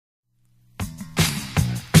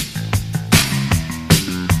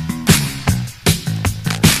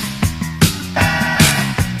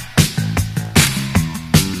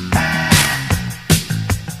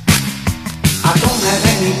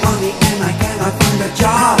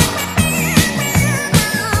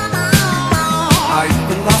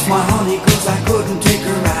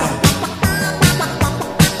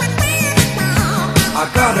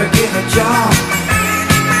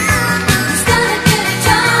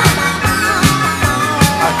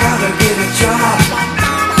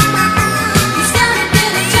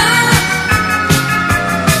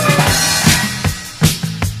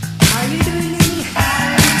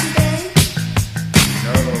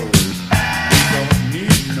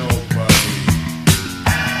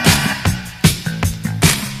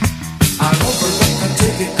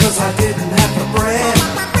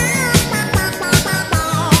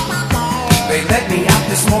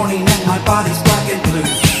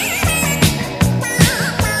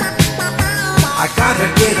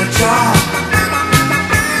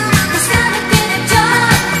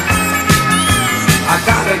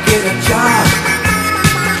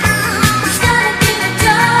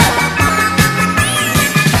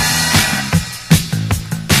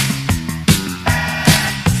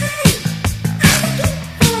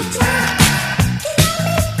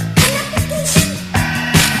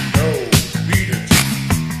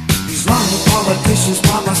Politicians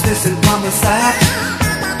promise this and promise that,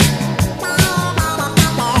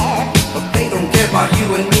 but they don't care about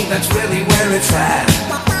you and me, that's really where it's at.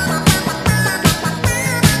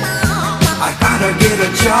 I gotta get a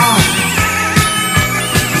job.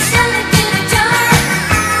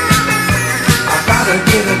 I gotta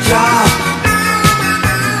get a job.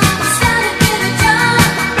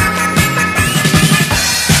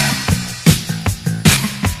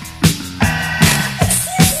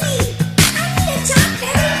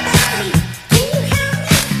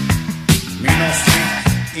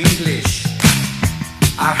 English.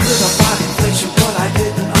 I heard about inflation, but I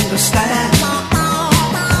didn't understand.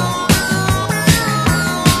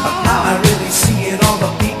 But now I really see it, all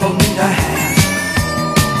the people need a hand.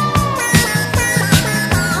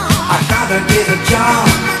 I gotta get a job.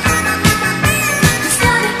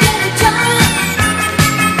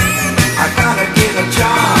 I gotta get a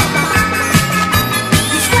job.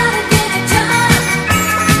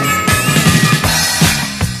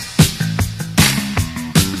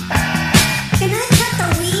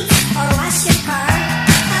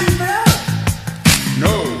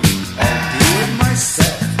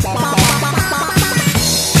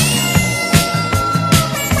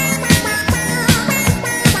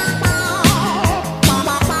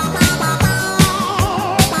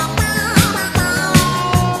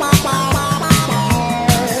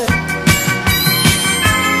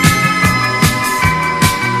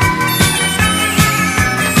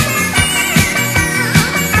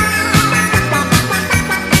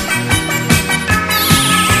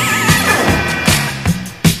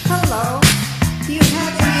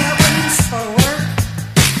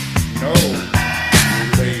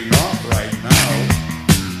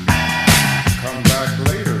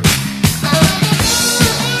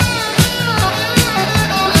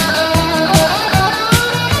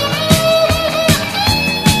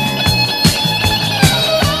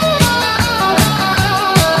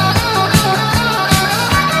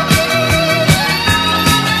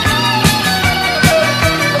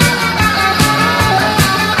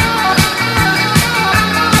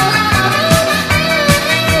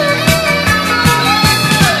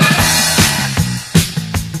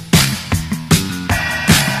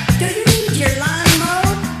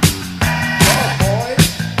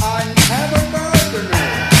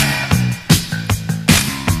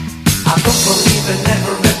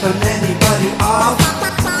 Never ripping anybody off,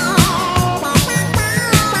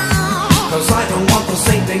 'cause I don't want the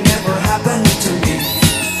same thing ever happen to me.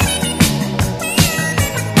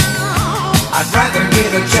 I'd rather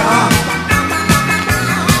get a job.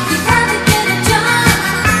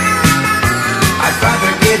 I'd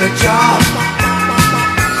rather get a job.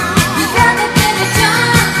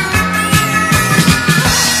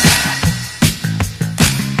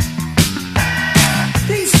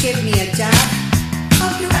 Please give me a job.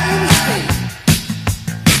 I'll do anything.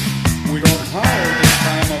 We don't hire this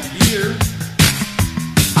time of year.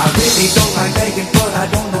 I really don't like begging, but I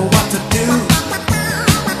don't know